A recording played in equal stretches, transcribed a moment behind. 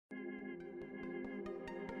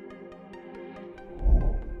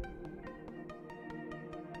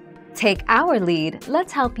Take our lead,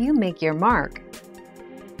 let's help you make your mark.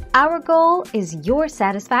 Our goal is your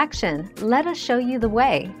satisfaction. Let us show you the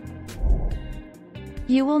way.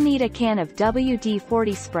 You will need a can of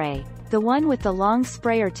WD-40 spray. The one with the long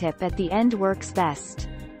sprayer tip at the end works best.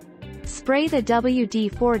 Spray the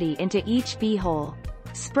WD-40 into each bee hole.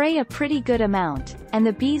 Spray a pretty good amount, and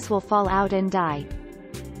the bees will fall out and die.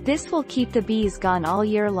 This will keep the bees gone all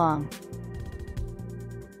year long.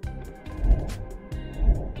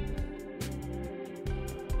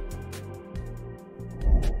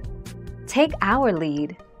 Take our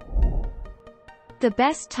lead. The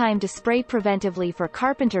best time to spray preventively for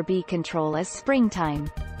carpenter bee control is springtime.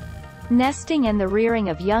 Nesting and the rearing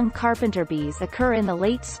of young carpenter bees occur in the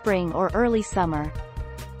late spring or early summer.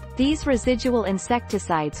 These residual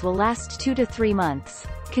insecticides will last 2 to 3 months,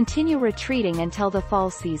 continue retreating until the fall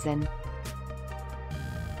season.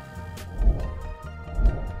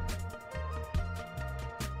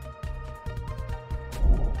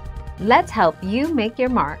 Let's help you make your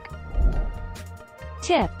mark.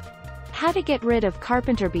 Tip: how to get rid of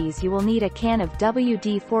carpenter bees. You will need a can of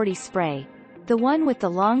WD-40 spray. The one with the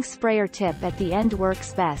long sprayer tip at the end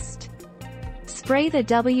works best. Spray the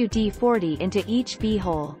WD-40 into each bee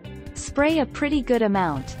hole. Spray a pretty good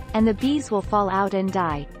amount, and the bees will fall out and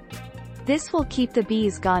die. This will keep the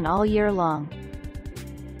bees gone all year long.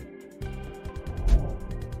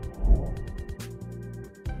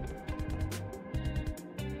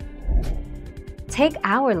 Take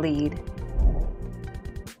our lead.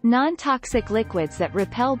 Non-toxic liquids that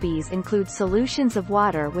repel bees include solutions of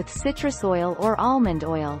water with citrus oil or almond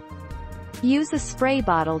oil. Use a spray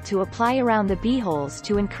bottle to apply around the bee holes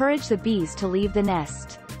to encourage the bees to leave the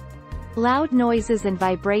nest. Loud noises and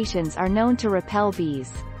vibrations are known to repel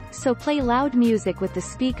bees, so play loud music with the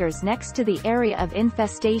speakers next to the area of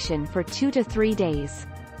infestation for 2 to 3 days.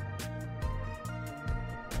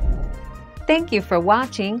 Thank you for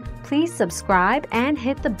watching. Please subscribe and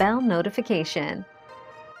hit the bell notification.